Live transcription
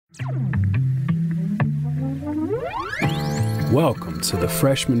Welcome to the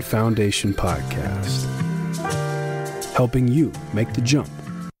Freshman Foundation Podcast, helping you make the jump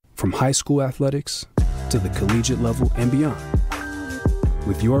from high school athletics to the collegiate level and beyond,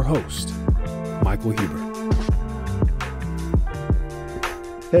 with your host, Michael Huber.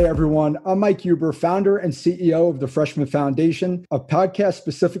 Hey everyone, I'm Mike Huber, founder and CEO of the Freshman Foundation, a podcast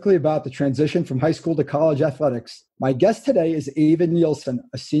specifically about the transition from high school to college athletics. My guest today is Ava Nielsen,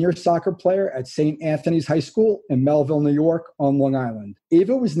 a senior soccer player at St. Anthony's High School in Melville, New York on Long Island.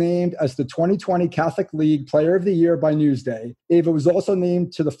 Ava was named as the 2020 Catholic League Player of the Year by Newsday. Ava was also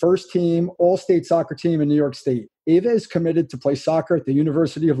named to the first team All-State soccer team in New York State. Ava is committed to play soccer at the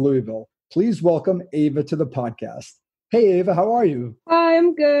University of Louisville. Please welcome Ava to the podcast. Hey, Ava, how are you? Hi,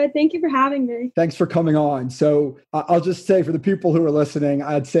 I'm good. Thank you for having me. Thanks for coming on. So I'll just say for the people who are listening,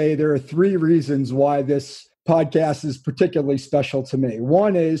 I'd say there are three reasons why this podcast is particularly special to me.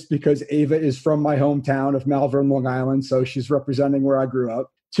 One is because Ava is from my hometown of Malvern, Long Island, so she's representing where I grew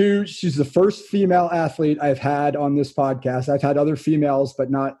up. Two, she's the first female athlete I've had on this podcast. I've had other females,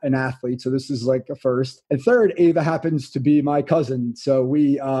 but not an athlete. So this is like a first. And third, Ava happens to be my cousin. So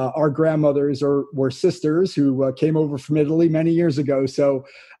we, our grandmothers were sisters who came over from Italy many years ago. So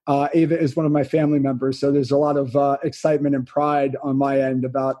Ava is one of my family members. So there's a lot of excitement and pride on my end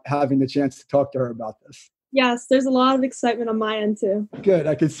about having the chance to talk to her about this. Yes, there's a lot of excitement on my end too. Good.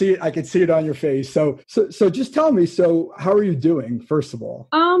 I could see it. I could see it on your face. So just tell me, so how are you doing, first of all?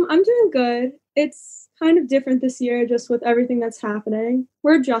 I'm doing good. It's kind of different this year just with everything that's happening.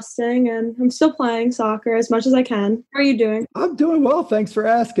 We're adjusting and I'm still playing soccer as much as I can. How are you doing? I'm doing well. Thanks for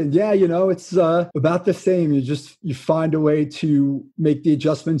asking. Yeah, it's about the same. You find a way to make the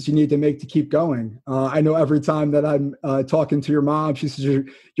adjustments you need to make to keep going. I know every time that I'm talking to your mom, she says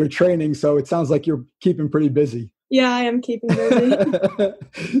you're training. So it sounds like you're keeping pretty busy. Yeah, I am keeping busy.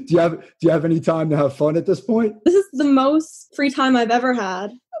 Do you have any time to have fun at this point? This is the most free time I've ever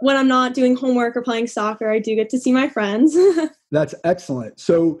had. When I'm not doing homework or playing soccer, I do get to see my friends. That's excellent.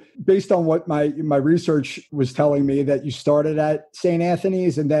 So based on what my research was telling me, that you started at St.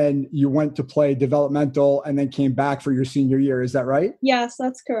 Anthony's and then you went to play developmental and then came back for your senior year. Is that right? Yes,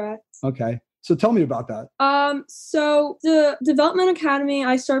 that's correct. Okay. So tell me about that. So the development academy,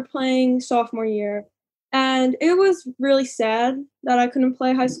 I started playing sophomore year. And it was really sad that I couldn't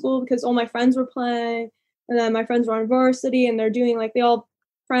play high school because all my friends were playing. And then my friends were on varsity and they're doing they all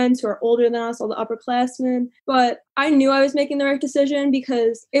friends who are older than us, all the upperclassmen. But I knew I was making the right decision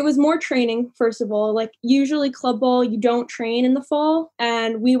because it was more training, first of all. Usually club ball, you don't train in the fall.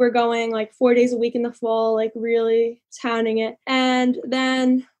 And we were going 4 days a week in the fall, really pounding it. And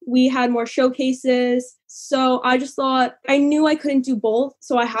then we had more showcases. So I just thought, I knew I couldn't do both.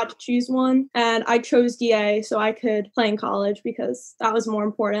 So I had to choose one. And I chose DA so I could play in college because that was more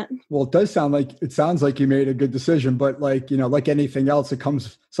important. Well, it sounds like you made a good decision, but like anything else,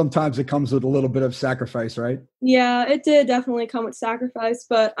 sometimes it comes with a little bit of sacrifice, right? Yeah, it did definitely come with sacrifice,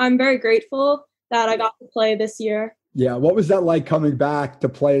 but I'm very grateful that I got to play this year. Yeah. What was that like coming back to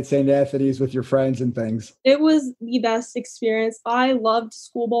play at St. Anthony's with your friends and things? It was the best experience. I loved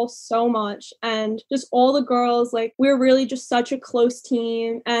school ball so much and just all the girls, we were really just such a close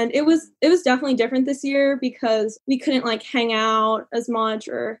team. And it was definitely different this year because we couldn't hang out as much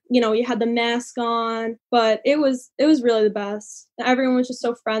or, you had the mask on, but it was really the best. Everyone was just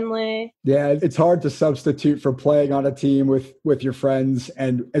so friendly. Yeah. It's hard to substitute for playing on a team with your friends,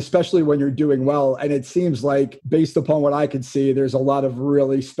 and especially when you're doing well. And it seems like, based upon what I could see, there's a lot of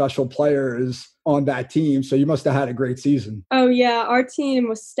really special players on that team. So you must have had a great season. Oh yeah, our team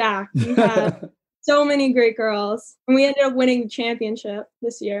was stacked. We had so many great girls, and we ended up winning the championship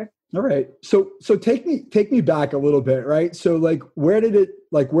this year. All right. So take me back a little bit, right? So where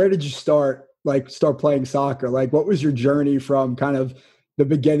did you start playing soccer? What was your journey from kind of the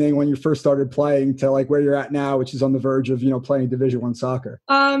beginning when you first started playing to where you're at now, which is on the verge of, playing Division I soccer?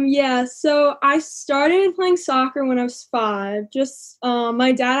 Yeah. So I started playing soccer when I was 5. Just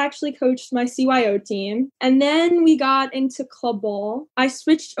my dad actually coached my CYO team. And then we got into club ball. I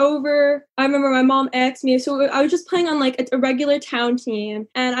switched over. I remember my mom asked me. So I was just playing on a regular town team.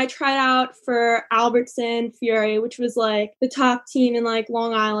 And I tried out for Albertson Fury, which was the top team in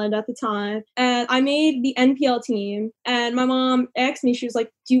Long Island at the time. And I made the NPL team. And my mom asked me, she was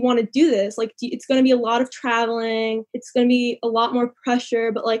like, do you want to do this? It's going to be a lot of traveling. It's going to be a lot more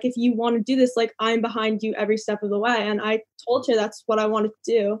pressure. But if you want to do this, I'm behind you every step of the way. And I told her that's what I wanted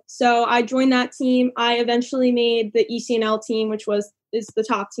to do. So I joined that team. I eventually made the ECNL team, which is the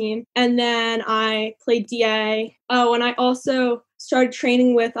top team. And then I played DA. Oh, and I also started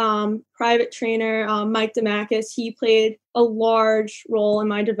training with private trainer Mike Demakis. He played a large role in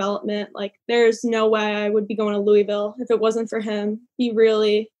my development. Like, there's no way I would be going to Louisville if it wasn't for him. He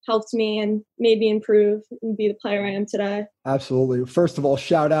really helped me and made me improve and be the player I am today. Absolutely. First of all,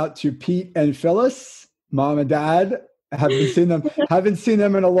 shout out to Pete and Phyllis, mom and dad. I haven't seen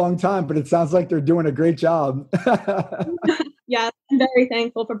them in a long time, but it sounds like they're doing a great job. Yeah, I'm very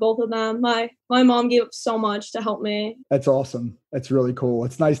thankful for both of them. My mom gave up so much to help me. That's awesome. That's really cool.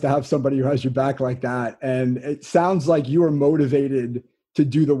 It's nice to have somebody who has your back like that. And it sounds like you are motivated to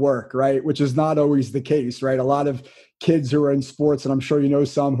do the work, right? Which is not always the case, right? A lot of kids who are in sports, and I'm sure you know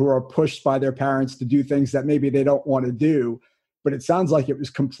some, who are pushed by their parents to do things that maybe they don't want to do. But it sounds like it was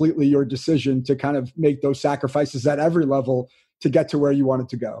completely your decision to kind of make those sacrifices at every level to get to where you wanted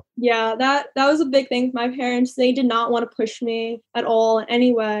to go. Yeah, that was a big thing with my parents. They did not want to push me at all in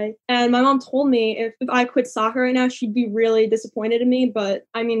any way. And my mom told me if I quit soccer right now, she'd be really disappointed in me. But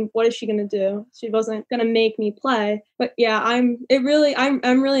I mean, what is she going to do? She wasn't going to make me play. But yeah, I'm really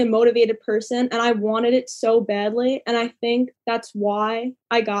a motivated person, and I wanted it so badly. And I think that's why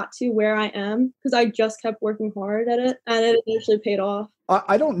I got to where I am, because I just kept working hard at it, and it eventually paid off.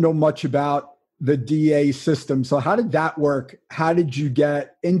 I don't know much about the DA system. So how did that work? How did you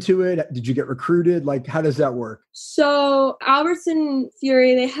get into it? Did you get recruited? Like, how does that work? So Albertson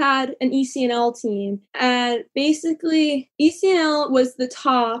Fury, they had an ECNL team, and basically ECNL was the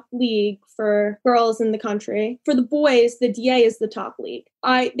top league for girls in the country. For the boys, the DA is the top league.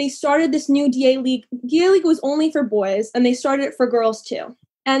 They started this new DA league. DA league was only for boys, and they started it for girls too.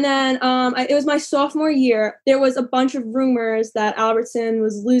 And then it was my sophomore year. There was a bunch of rumors that Albertson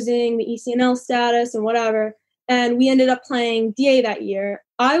was losing the ECNL status and whatever. And we ended up playing DA that year.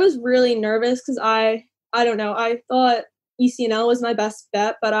 I was really nervous because I don't know. I thought ECNL was my best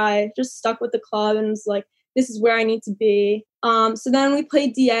bet, but I just stuck with the club and was like, this is where I need to be. So then we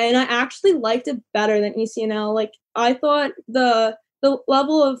played DA, and I actually liked it better than ECNL. Like, I thought the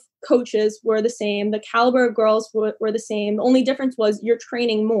level of coaches were the same. The caliber of girls were the same. The only difference was you're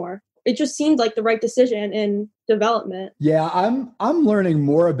training more. It just seemed like the right decision in development. Yeah, I'm learning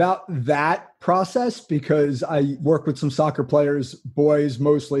more about that process because I work with some soccer players, boys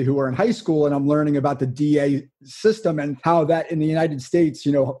mostly, who are in high school, and I'm learning about the DA system and how that in the United States,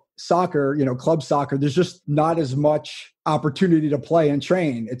 soccer, club soccer, there's just not as much opportunity to play and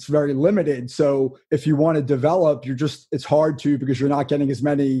train. It's very limited. So if you want to develop, it's hard to, because you're not getting as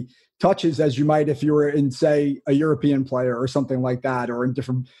many touches as you might if you were in, say, a European player or something like that, or in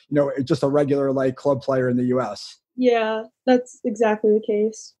different, just a regular like club player in the US. Yeah, that's exactly the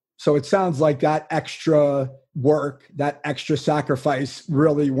case. So it sounds like that extra work, that extra sacrifice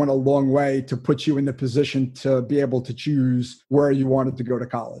really went a long way to put you in the position to be able to choose where you wanted to go to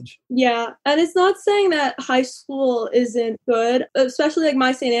college. Yeah. And it's not saying that high school isn't good, especially like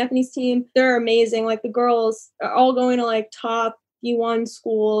my St. Anthony's team. They're amazing. Like, the girls are all going to like top D1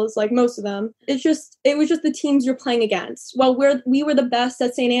 schools, like most of them. It was just the teams you're playing against. Well, we were the best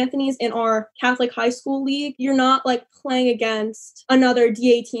at St. Anthony's in our Catholic high school league. You're not like playing against another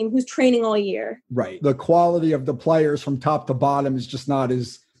DA team who's training all year. Right. The quality of the players from top to bottom is just not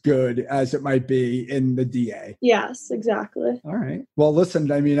as good as it might be in the DA. Yes, exactly. All right. Well,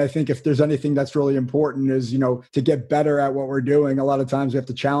 listen, I mean, I think if there's anything that's really important is, to get better at what we're doing. A lot of times we have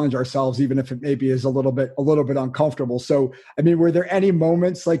to challenge ourselves, even if it maybe is a little bit uncomfortable. So, I mean, were there any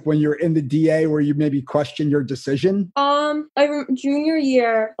moments like when you're in the DA where you maybe question your decision? Junior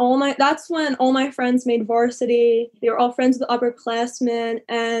year, that's when all my friends made varsity. They were all friends with the upperclassmen,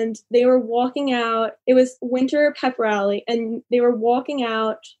 and they were walking out. It was winter pep rally, and they were walking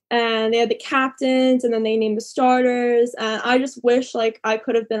out, and they had the captains, and then they named the starters. And I just wish like I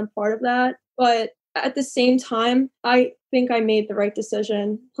could have been a part of that. But at the same time, I think I made the right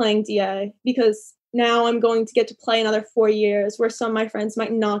decision playing DA, because now I'm going to get to play another 4 years where some of my friends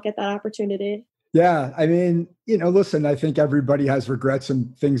might not get that opportunity. Yeah. I mean, listen, I think everybody has regrets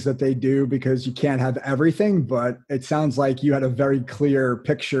and things that they do because you can't have everything, but it sounds like you had a very clear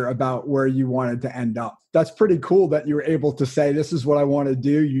picture about where you wanted to end up. That's pretty cool that you were able to say, this is what I want to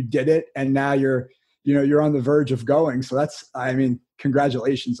do. You did it. And now you're on the verge of going. So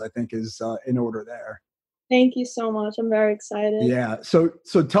congratulations, I think is in order there. Thank you so much. I'm very excited. Yeah. So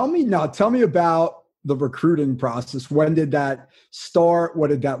tell me about the recruiting process. When did that start? What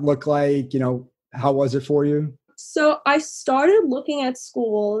did that look like? How was it for you? So I started looking at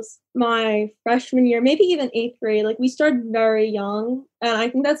schools my freshman year, maybe even 8th grade. Like we started very young, and I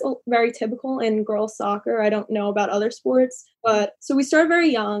think that's very typical in girls soccer. I don't know about other sports, but so we started very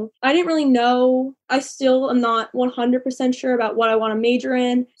young. I didn't really know. I still am not 100% sure about what I want to major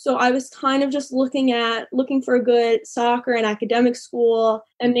in. So I was kind of just looking for a good soccer and academic school,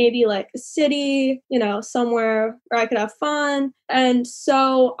 and maybe like a city, somewhere where I could have fun. And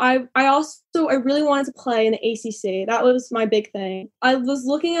so I really wanted to play in the ACC. That was my big thing. I was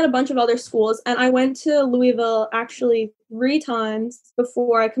looking at a bunch of other schools, and I went to Louisville actually 3 times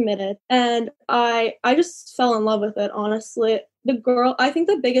before I committed. And I just fell in love with it, honestly. I think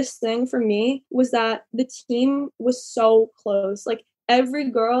the biggest thing for me was that the team was so close. Like every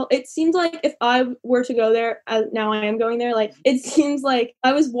girl, it seemed like if I were to go there, as now I am going there, like it seems like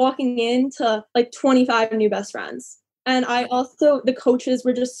I was walking into like 25 new best friends. And the coaches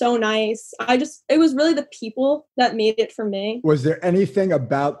were just so nice. It was really the people that made it for me. Was there anything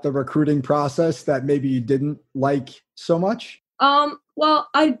about the recruiting process that maybe you didn't like so much? Well,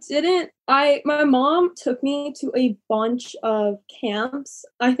 my mom took me to a bunch of camps.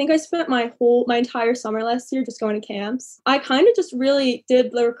 I think I spent my entire summer last year just going to camps. I kind of just really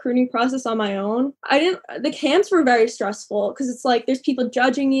did the recruiting process on my own. The camps were very stressful because it's like, there's people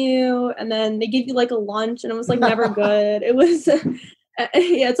judging you, and then they give you like a lunch, and it was like never good. It was, yeah,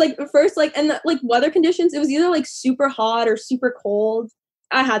 it's like first, like, and the, like weather conditions, it was either like super hot or super cold.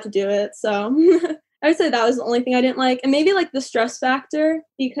 I had to do it. So I would say that was the only thing I didn't like. And maybe like the stress factor,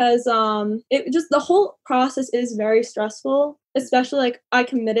 because the whole process is very stressful, especially like I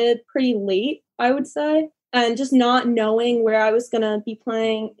committed pretty late, I would say. And just not knowing where I was going to be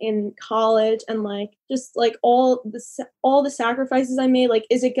playing in college, and like just like all the sacrifices I made, like,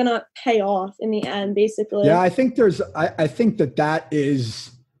 is it going to pay off in the end, basically? Yeah, I think I think that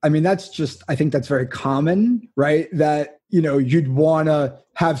is, I mean, I think that's very common, right? That, you'd want to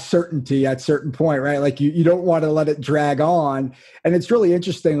have certainty at a certain point, right? Like you don't want to let it drag on. And it's really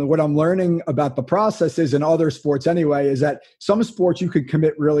interesting. What I'm learning about the process is, in other sports anyway, is that some sports you could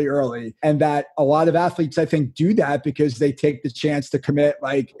commit really early, and that a lot of athletes, I think, do that because they take the chance to commit.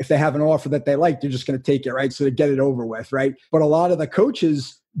 Like if they have an offer that they like, they're just going to take it, right? So to get it over with, right? But a lot of the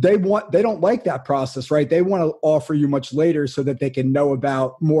coaches, they don't like that process, right? They want to offer you much later so that they can know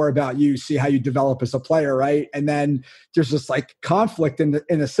more about you, see how you develop as a player, right? And then there's this like conflict in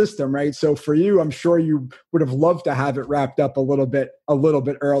the system, right? So for you, I'm sure you would have loved to have it wrapped up a little bit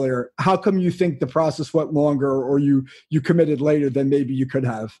earlier. How come you think the process went longer, or you committed later than maybe you could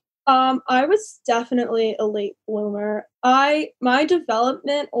have? I was definitely a late bloomer. My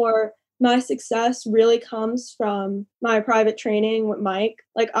development or my success really comes from my private training with Mike.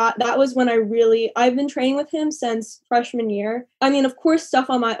 Like that was when I've been training with him since freshman year. I mean, of course,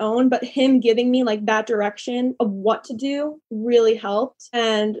 stuff on my own, but him giving me like that direction of what to do really helped.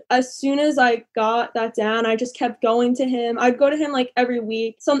 And as soon as I got that down, I just kept going to him. I'd go to him like every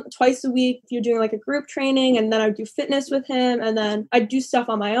week, twice a week if you're doing like a group training, and then I'd do fitness with him, and then I'd do stuff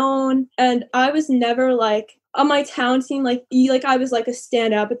on my own. And I was never like, on my town team, like I was like a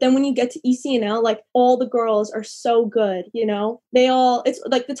standout. But then when you get to ECNL, like all the girls are so good, it's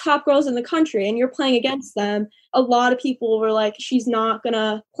like the top girls in the country, and you're playing against them. A lot of people were like, she's not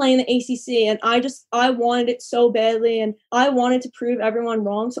gonna play in the ACC. And I wanted it so badly, and I wanted to prove everyone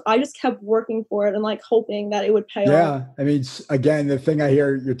wrong. So I just kept working for it and like hoping that it would pay off. Yeah. I mean, again, the thing I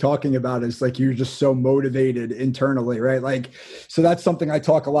hear you're talking about is like, you're just so motivated internally, right? Like, so that's something I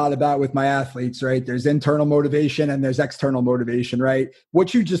talk a lot about with my athletes, right? There's internal motivation and there's external motivation, right?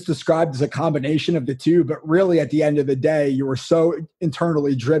 What you just described is a combination of the two, but really at the end of the day, you were so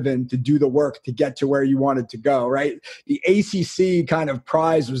internally driven to do the work to get to where you wanted to go, right? The ACC kind of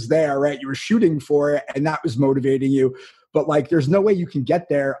prize was there, right? You were shooting for it, and that was motivating you. But like, there's no way you can get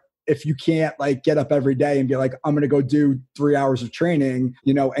there if you can't like get up every day and be like, I'm going to go do 3 hours of training,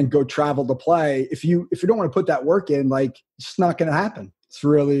 and go travel to play. If you don't want to put that work in, like, it's just not going to happen. It's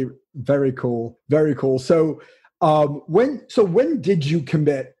really very cool. Very cool. So when did you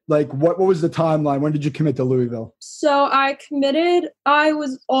commit? Like, what was the timeline? When did you commit to Louisville? So I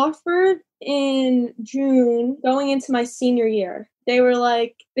was offered in June going into my senior year. They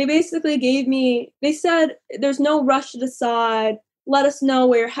said, there's no rush to decide. Let us know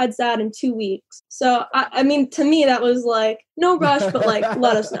where your head's at in 2 weeks. So, I mean, to me, that was like, no rush, but like,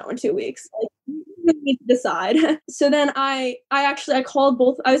 let us know in 2 weeks. Like, you need to decide. So then I called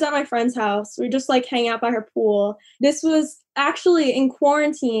both. I was at my friend's house. We were just like hanging out by her pool. This was actually in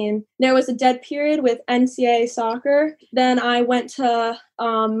quarantine, there was a dead period with NCAA soccer. Then I went to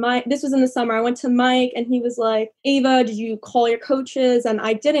this was in the summer. I went to Mike and he was like, Ava, did you call your coaches? And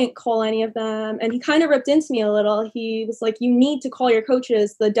I didn't call any of them. And he kind of ripped into me a little. He was like, you need to call your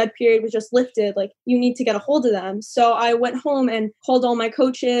coaches. The dead period was just lifted. Like, you need to get a hold of them. So I went home and called all my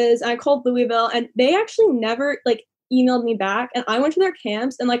coaches. And I called Louisville, and they actually never emailed me back. And I went to their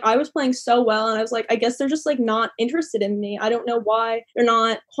camps, and I was playing so well, and I was like, I guess they're just not interested in me. I don't know why they're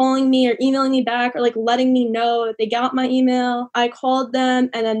not calling me or emailing me back or letting me know that they got my email. I called them,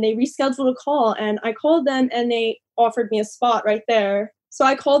 and then they rescheduled a call, and I called them and they offered me a spot right there. So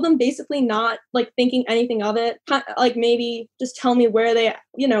I called them basically not thinking anything of it, maybe just tell me where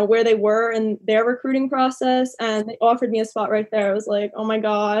they were in their recruiting process, and they offered me a spot right there. I was like, oh my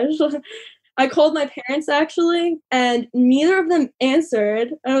gosh. I called my parents actually, and neither of them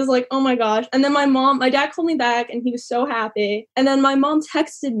answered. And I was like, oh my gosh. And then my dad called me back and he was so happy. And then my mom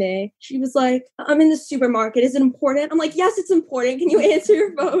texted me. She was like, I'm in the supermarket. Is it important? I'm like, yes, it's important. Can you answer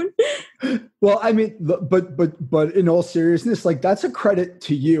your phone? Well, I mean, but in all seriousness, that's a credit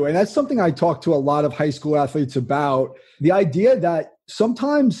to you. And that's something I talk to a lot of high school athletes about. The idea that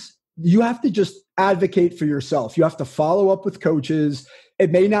sometimes you have to just advocate for yourself. You have to follow up with coaches. It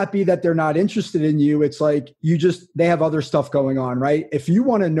may not be that they're not interested in you. It's they have other stuff going on, right? If you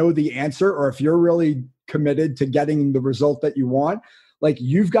want to know the answer, or if you're really committed to getting the result that you want,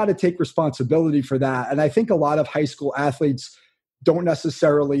 you've got to take responsibility for that. And I think a lot of high school athletes don't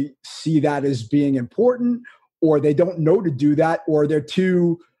necessarily see that as being important, or they don't know to do that, or they're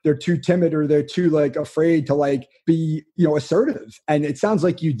too timid, or they're too afraid to be, assertive. And it sounds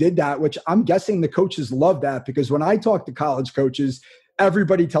like you did that, which I'm guessing the coaches love that, because when I talk to college coaches,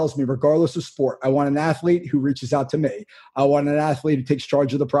 everybody tells me, regardless of sport, I want an athlete who reaches out to me. I want an athlete who takes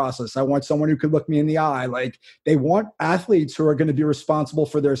charge of the process. I want someone who could look me in the eye. They want athletes who are going to be responsible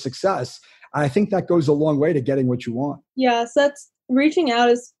for their success. And I think that goes a long way to getting what you want. Yes, reaching out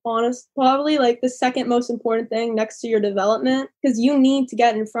is probably the second most important thing next to your development, because you need to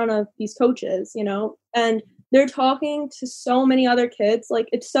get in front of these coaches, and they're talking to so many other kids.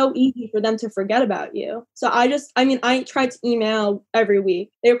 It's so easy for them to forget about you. So I tried to email every week.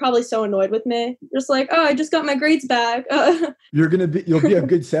 They were probably so annoyed with me. Just oh, I just got my grades back. You'll be a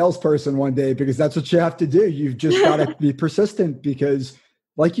good salesperson one day, because that's what you have to do. You've just got to be persistent, because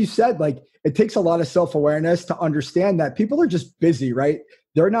like you said, it takes a lot of self-awareness to understand that people are just busy, right?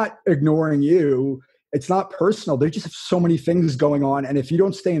 They're not ignoring you. It's not personal. They just have so many things going on. And if you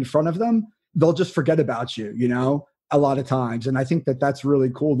don't stay in front of them, they'll just forget about you, a lot of times. And I think that that's really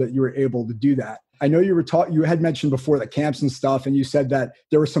cool that you were able to do that. I know you had mentioned before the camps and stuff, and you said that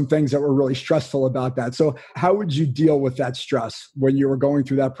there were some things that were really stressful about that. So how would you deal with that stress when you were going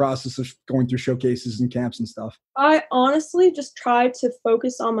through that process of going through showcases and camps and stuff? I honestly just tried to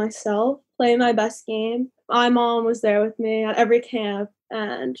focus on myself, play my best game. My mom was there with me at every camp,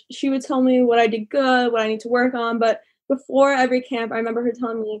 and she would tell me what I did good, what I need to work on. But before every camp, I remember her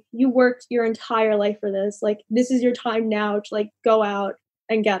telling me, you worked your entire life for this. This is your time now to go out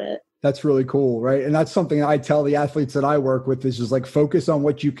and get it. That's really cool, right? And that's something I tell the athletes that I work with is just focus on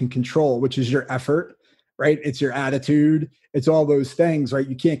what you can control, which is your effort, right? It's your attitude. It's all those things, right?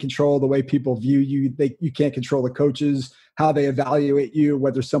 You can't control the way people view you. You can't control the coaches, how they evaluate you,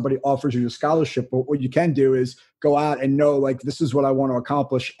 whether somebody offers you a scholarship. But what you can do is go out and know, this is what I want to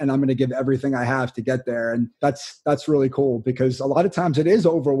accomplish, and I'm going to give everything I have to get there. And that's really cool, because a lot of times it is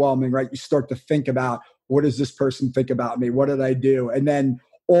overwhelming, right? You start to think about, what does this person think about me? What did I do? And then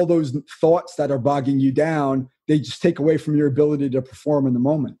all those thoughts that are bogging you down, they just take away from your ability to perform in the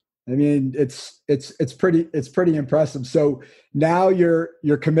moment. I mean, it's pretty impressive. So now you're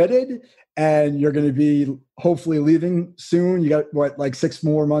committed, and you're going to be hopefully leaving soon. You got 6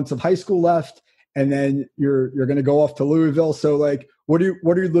 more months of high school left, and then you're going to go off to Louisville. So what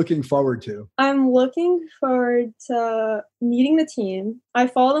are you looking forward to? I'm looking forward to meeting the team. I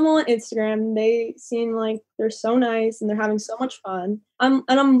follow them all on Instagram. They seem like they're so nice and they're having so much fun.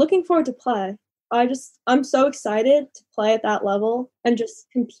 I'm looking forward to play. I'm so excited to play at that level and just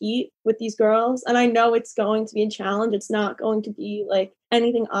compete with these girls. And I know it's going to be a challenge. It's not going to be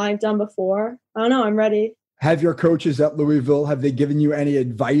anything I've done before. I don't know. I'm ready. Have your coaches at Louisville, have they given you any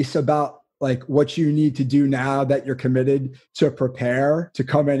advice about what you need to do now that you're committed to prepare to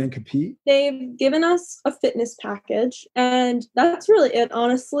come in and compete? They've given us a fitness package, and that's really it,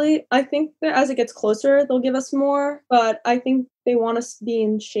 honestly. I think that as it gets closer, they'll give us more, but I think they want us to be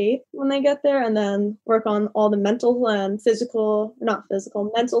in shape when they get there, and then work on all the mental and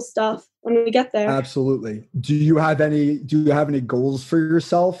mental stuff when we get there. Absolutely. Do you have any goals for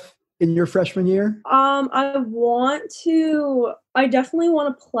yourself in your freshman year? I definitely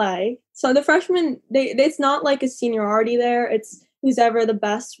want to play. So the freshmen, it's not like a seniority there. It's who's ever the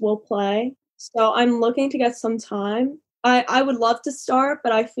best will play. So I'm looking to get some time. I would love to start,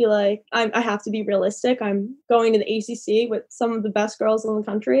 but I feel like I have to be realistic. I'm going to the ACC with some of the best girls in the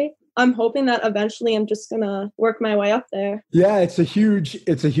country. I'm hoping that eventually I'm just going to work my way up there. Yeah, it's a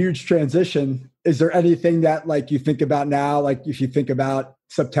huge transition. Is there anything that like you think about now, like if you think about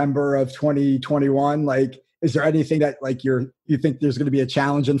September of 2021, like is there anything that like you think there's going to be a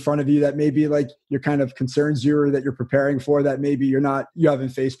challenge in front of you that maybe like you're kind of concerns you or that you're preparing for that maybe you haven't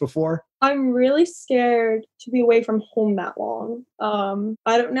faced before? I'm really scared to be away from home that long.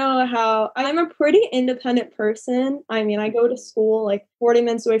 I don't know how. I'm a pretty independent person. I mean, I go to school like 40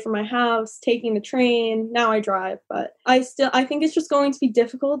 minutes away from my house, taking the train. Now I drive, but I think it's just going to be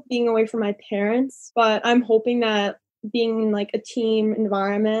difficult being away from my parents. But I'm hoping that being in like a team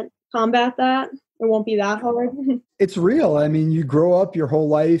environment combat that. It won't be that hard. It's real. I mean, you grow up your whole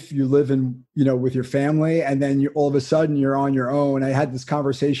life, you live in, with your family, and then all of a sudden you're on your own. I had this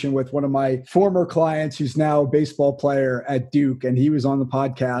conversation with one of my former clients who's now a baseball player at Duke, and he was on the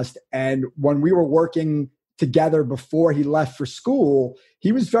podcast. And when we were working together before he left for school,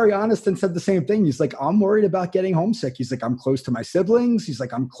 he was very honest and said the same thing. He's like, I'm worried about getting homesick. He's like, I'm close to my siblings. He's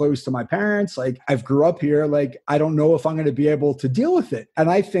like, I'm close to my parents. Like, I've grew up here. Like, I don't know if I'm going to be able to deal with it. And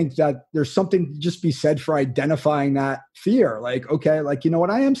I think that there's something to just be said for identifying that fear. Like, okay, like, you know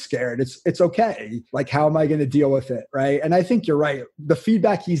what? I am scared. It's okay. Like, how am I going to deal with it? Right. And I think you're right. The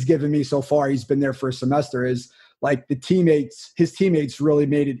feedback he's given me so far, he's been there for a semester, is like his teammates really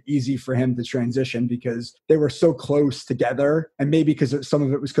made it easy for him to transition because they were so close together. And maybe because some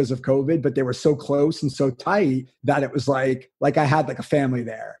of it was because of COVID, but they were so close and so tight that it was like I had like a family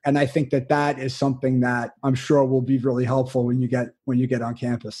there. And I think that is something that I'm sure will be really helpful when you get on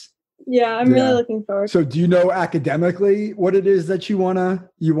campus. Yeah, I'm really looking forward. So do you know academically what it is that you want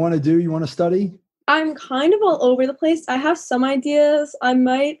to do? You want to study? I'm kind of all over the place. I have some ideas. I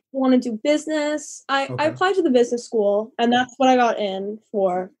might want to do business. I applied to the business school, and that's what I got in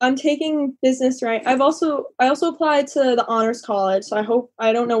for. I'm taking business, right? I also applied to the honors college, so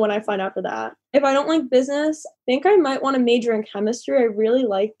I don't know when I find out for that. If I don't like business, I think I might want to major in chemistry. I really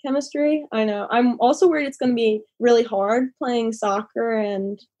like chemistry. I know. I'm also worried it's going to be really hard playing soccer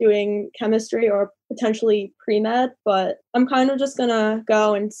and doing chemistry or potentially pre-med, but I'm kind of just going to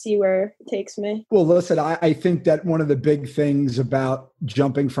go and see where it takes me. Well, listen, I think that one of the big things about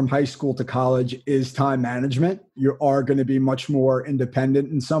jumping from high school to college is time management. You are going to be much more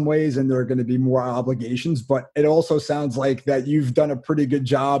independent in some ways, and there are going to be more obligations, but it also sounds like that you've done a pretty good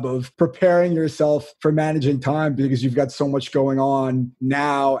job of preparing yourself for managing time because you've got so much going on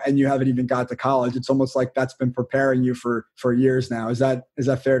now and you haven't even got to college. It's almost like that's been preparing you for years now. Is that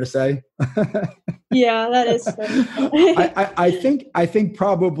fair to say? Yeah, that is fair. I think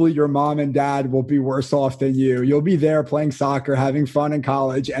probably your mom and dad will be worse off than you. You'll be there playing soccer, having fun in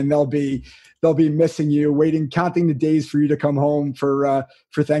college, and they'll be missing you, counting the days for you to come home for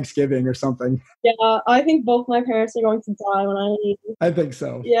Thanksgiving or something. Yeah, I think both my parents are going to die when I leave. I think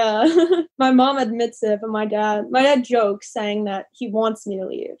so. Yeah. My mom admits it, but my dad jokes saying that he wants me to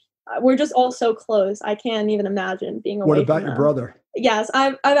leave. We're just all so close. I can't even imagine being away What about from your them. brother? Yes,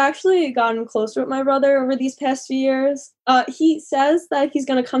 I've actually gotten closer with my brother over these past few years. He says that he's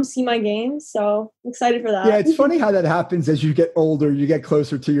going to come see my games, so I'm excited for that. Yeah, it's funny how that happens as you get older, you get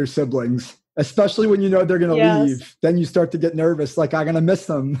closer to your siblings, especially when you know they're going to leave. Then you start to get nervous, like I'm going to miss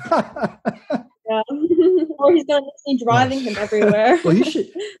them. Yeah. Or he's going to miss me driving him everywhere. Well, he should.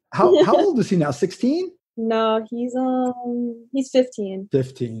 How old is he now? 16? No, he's 15.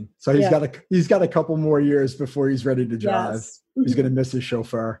 15. So he's got a couple more years before he's ready to drive. Yes. He's going to miss his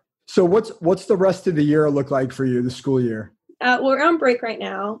chauffeur. So what's the rest of the year look like for you, the school year? We're on break right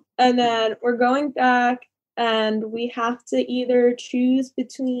now, and then we're going back, and we have to either choose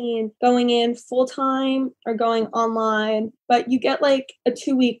between going in full-time or going online, but you get like a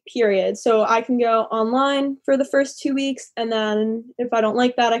 2-week period. So I can go online for the first 2 weeks, and then if I don't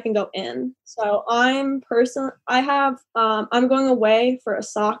like that, I can go in. So I'm going away for a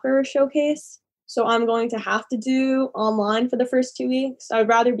soccer showcase. So I'm going to have to do online for the first 2 weeks. I'd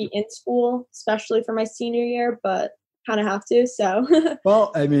rather be in school, especially for my senior year, but kind of have to. So,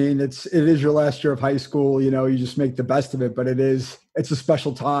 well, I mean, it is your last year of high school. You just make the best of it, but it's a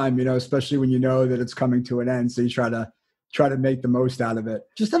special time, especially when you know that it's coming to an end. So you try to make the most out of it.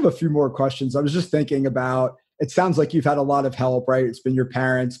 Just have a few more questions. I was just thinking about, it sounds like you've had a lot of help, right? It's been your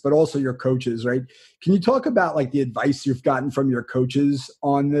parents, but also your coaches, right? Can you talk about like the advice you've gotten from your coaches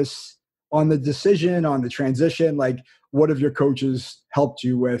on this on the decision, on the transition? Like, what have your coaches helped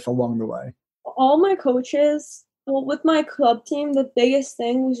you with along the way? All my coaches, well, with my club team, the biggest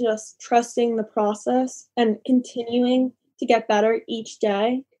thing was just trusting the process and continuing to get better each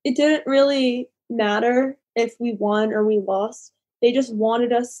day. It didn't really matter if we won or we lost. They just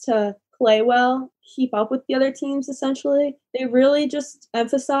wanted us to play well, keep up with the other teams, essentially. They really just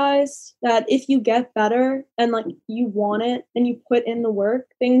emphasized that if you get better and like you want it and you put in the work,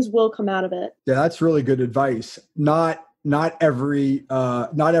 things will come out of it. Yeah, that's really good advice. Not every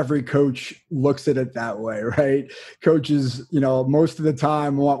coach looks at it that way, right? Coaches, most of the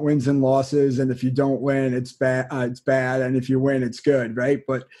time want wins and losses, and if you don't win, it's bad. And if you win, it's good, right?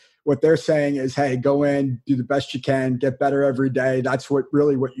 But what they're saying is, hey, go in, do the best you can, get better every day. That's what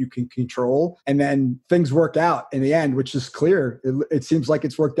you can control, and then things work out in the end, which is clear. It seems like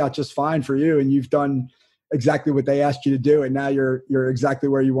it's worked out just fine for you, and you've done exactly what they asked you to do, and now you're exactly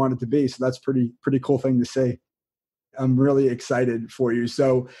where you wanted to be. So that's pretty cool thing to see. I'm really excited for you.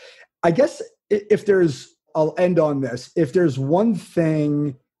 So I guess I'll end on this. If there's one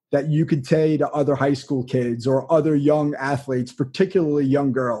thing that you could say to other high school kids or other young athletes, particularly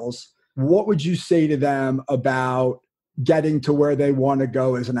young girls, what would you say to them about getting to where they want to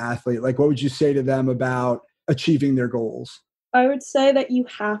go as an athlete? Like, what would you say to them about achieving their goals? I would say that you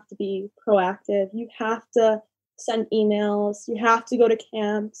have to be proactive. You have to send emails. You have to go to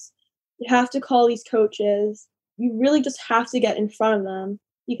camps. You have to call these coaches. You really just have to get in front of them,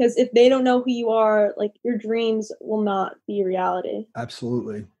 because if they don't know who you are, like, your dreams will not be reality.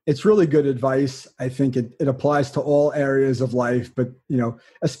 Absolutely. It's really good advice. I think it applies to all areas of life, but,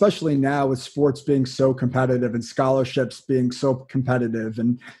 especially now with sports being so competitive and scholarships being so competitive,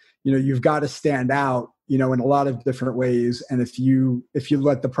 and, you've got to stand out, in a lot of different ways. And if you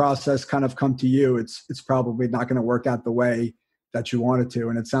let the process kind of come to you, it's probably not going to work out the way that you want it to.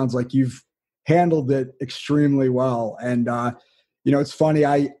 And it sounds like you've handled it extremely well. And, it's funny.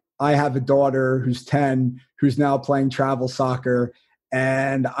 I have a daughter who's 10, who's now playing travel soccer.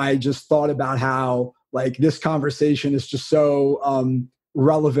 And I just thought about how, like, this conversation is just so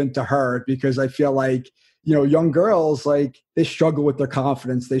relevant to her, because I feel like, young girls, like, they struggle with their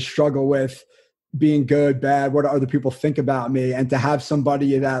confidence. They struggle with being good, bad, what do other people think about me? And to have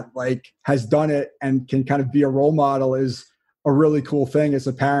somebody that, like, has done it and can kind of be a role model is a really cool thing as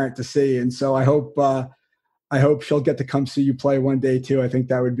a parent to see. And so I hope she'll get to come see you play one day too. I think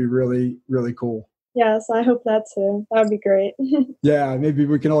that would be really, really cool. Yes, I hope that too. That would be great. Yeah, maybe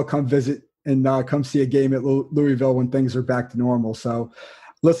we can all come visit and come see a game at Louisville when things are back to normal. So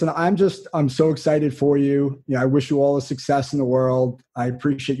listen, I'm so excited for you. I wish you all the success in the world. I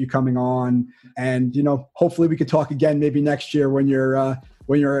appreciate you coming on, and, hopefully we could talk again maybe next year when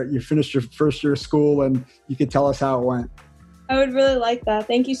you finished your first year of school and you could tell us how it went. I would really like that.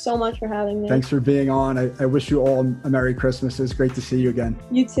 Thank you so much for having me. Thanks for being on. I wish you all a Merry Christmas. It's great to see you again.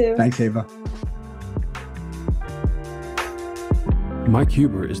 You too. Thanks, Ava. Mike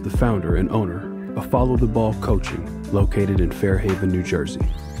Huber is the founder and owner of Follow the Ball Coaching, located in Fairhaven, New Jersey.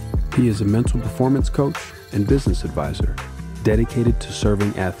 He is a mental performance coach and business advisor dedicated to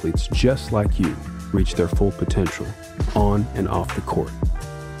serving athletes just like you reach their full potential on and off the court.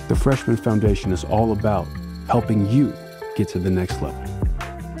 The Freshman Foundation is all about helping you get to the next level.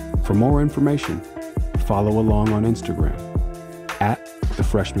 For more information, follow along on Instagram at the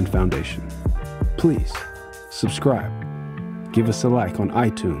Freshman Foundation. Please subscribe, give us a like on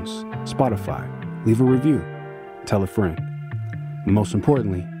iTunes, Spotify, leave a review, tell a friend. Most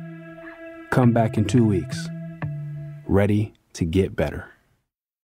importantly, come back in 2 weeks, ready to get better.